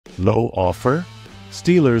Low offer?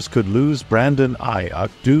 Steelers could lose Brandon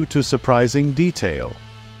Aiyuk due to surprising detail.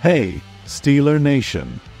 Hey, Steeler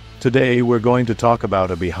Nation! Today we're going to talk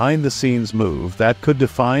about a behind-the-scenes move that could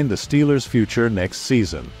define the Steelers' future next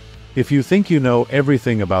season. If you think you know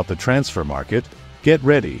everything about the transfer market, get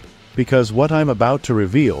ready, because what I'm about to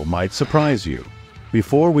reveal might surprise you.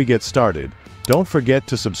 Before we get started, don't forget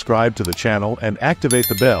to subscribe to the channel and activate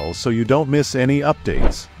the bell so you don't miss any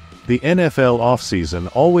updates. The NFL offseason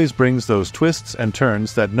always brings those twists and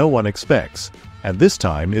turns that no one expects, and this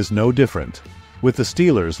time is no different. With the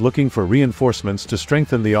Steelers looking for reinforcements to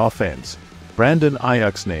strengthen the offense, Brandon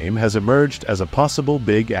Aiyuk's name has emerged as a possible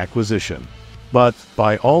big acquisition. But,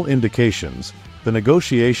 by all indications, the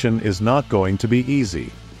negotiation is not going to be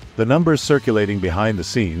easy. The numbers circulating behind the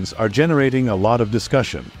scenes are generating a lot of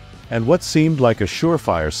discussion, and what seemed like a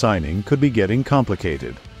surefire signing could be getting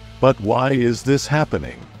complicated. But why is this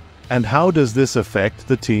happening? And how does this affect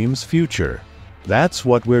the team's future? That's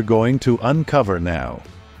what we're going to uncover now.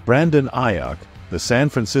 Brandon Aiyuk, the San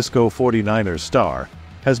Francisco 49ers star,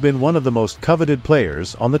 has been one of the most coveted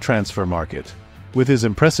players on the transfer market. With his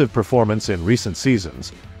impressive performance in recent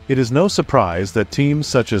seasons, it is no surprise that teams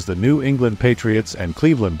such as the New England Patriots and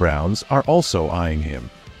Cleveland Browns are also eyeing him.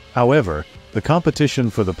 However, the competition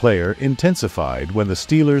for the player intensified when the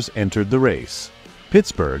Steelers entered the race.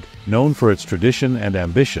 Pittsburgh, known for its tradition and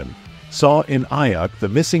ambition, saw in Aiyuk the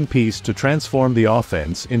missing piece to transform the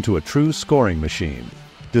offense into a true scoring machine.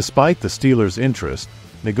 Despite the Steelers' interest,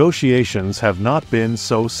 negotiations have not been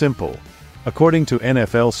so simple. According to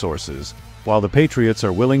NFL sources, while the Patriots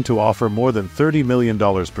are willing to offer more than $30 million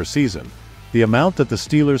per season, the amount that the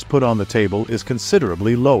Steelers put on the table is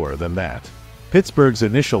considerably lower than that. Pittsburgh's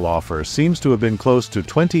initial offer seems to have been close to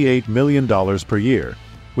 $28 million per year,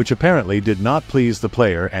 which apparently did not please the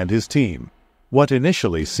player and his team. What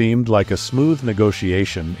initially seemed like a smooth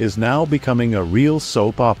negotiation is now becoming a real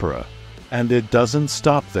soap opera. And it doesn't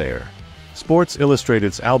stop there. Sports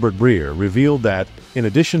Illustrated's Albert Breer revealed that, in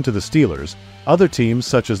addition to the Steelers, other teams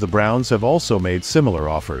such as the Browns have also made similar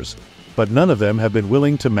offers, but none of them have been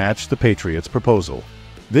willing to match the Patriots' proposal.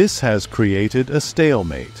 This has created a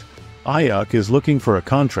stalemate. Aiyuk is looking for a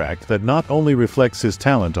contract that not only reflects his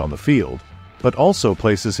talent on the field, but also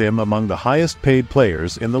places him among the highest-paid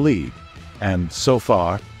players in the league. And, so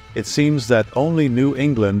far, it seems that only New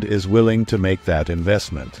England is willing to make that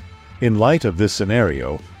investment. In light of this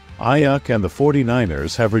scenario, Aiyuk and the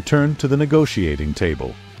 49ers have returned to the negotiating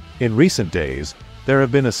table. In recent days, there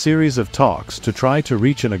have been a series of talks to try to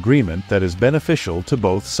reach an agreement that is beneficial to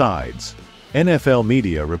both sides. NFL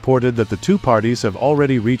media reported that the two parties have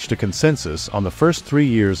already reached a consensus on the first 3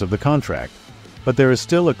 years of the contract, but there is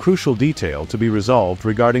still a crucial detail to be resolved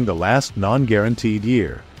regarding the last non-guaranteed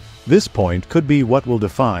year. This point could be what will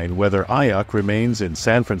define whether Aiyuk remains in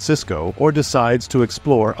San Francisco or decides to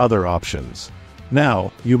explore other options.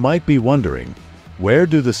 Now, you might be wondering, where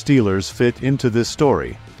do the Steelers fit into this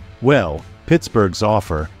story? Well, Pittsburgh's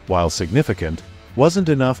offer, while significant, wasn't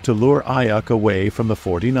enough to lure Aiyuk away from the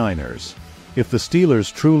 49ers. If the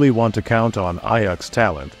Steelers truly want to count on Aiyuk's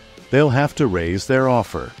talent, they'll have to raise their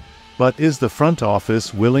offer. But is the front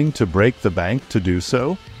office willing to break the bank to do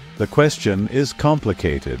so? The question is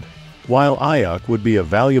complicated. While Aiyuk would be a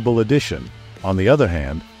valuable addition, on the other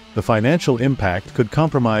hand, the financial impact could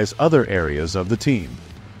compromise other areas of the team.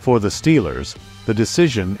 For the Steelers, the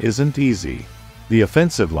decision isn't easy. The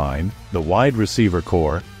offensive line, the wide receiver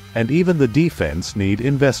core, and even the defense need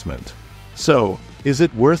investment. So, is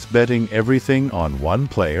it worth betting everything on one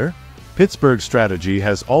player? Pittsburgh's strategy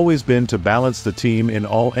has always been to balance the team in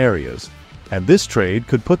all areas, and this trade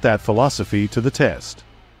could put that philosophy to the test.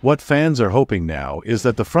 What fans are hoping now is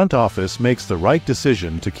that the front office makes the right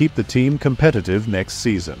decision to keep the team competitive next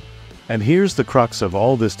season. And here's the crux of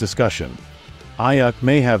all this discussion. Aiyuk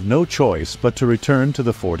may have no choice but to return to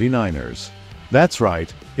the 49ers. That's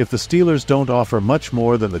right, if the Steelers don't offer much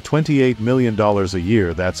more than the $28 million a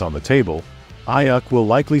year that's on the table, Aiyuk will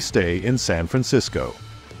likely stay in San Francisco.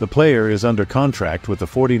 The player is under contract with the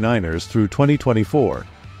 49ers through 2024,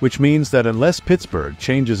 which means that unless Pittsburgh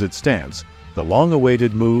changes its stance, the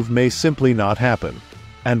long-awaited move may simply not happen.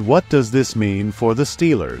 And what does this mean for the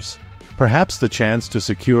Steelers? Perhaps the chance to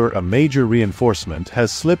secure a major reinforcement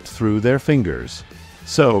has slipped through their fingers.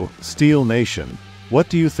 So, Steel Nation, what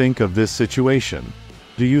do you think of this situation?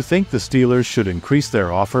 Do you think the Steelers should increase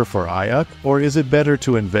their offer for Aiyuk, or is it better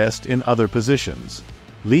to invest in other positions?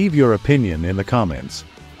 Leave your opinion in the comments.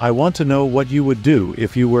 I want to know what you would do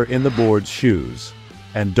if you were in the board's shoes.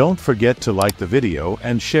 And don't forget to like the video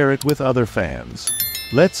and share it with other fans.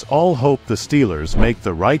 Let's all hope the Steelers make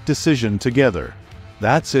the right decision together.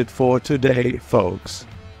 That's it for today, folks.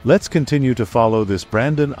 Let's continue to follow this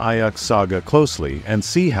Brandon Aiyuk saga closely and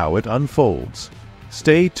see how it unfolds.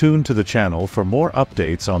 Stay tuned to the channel for more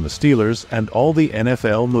updates on the Steelers and all the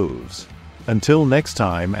NFL moves. Until next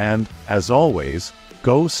time and, as always,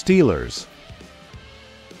 go Steelers!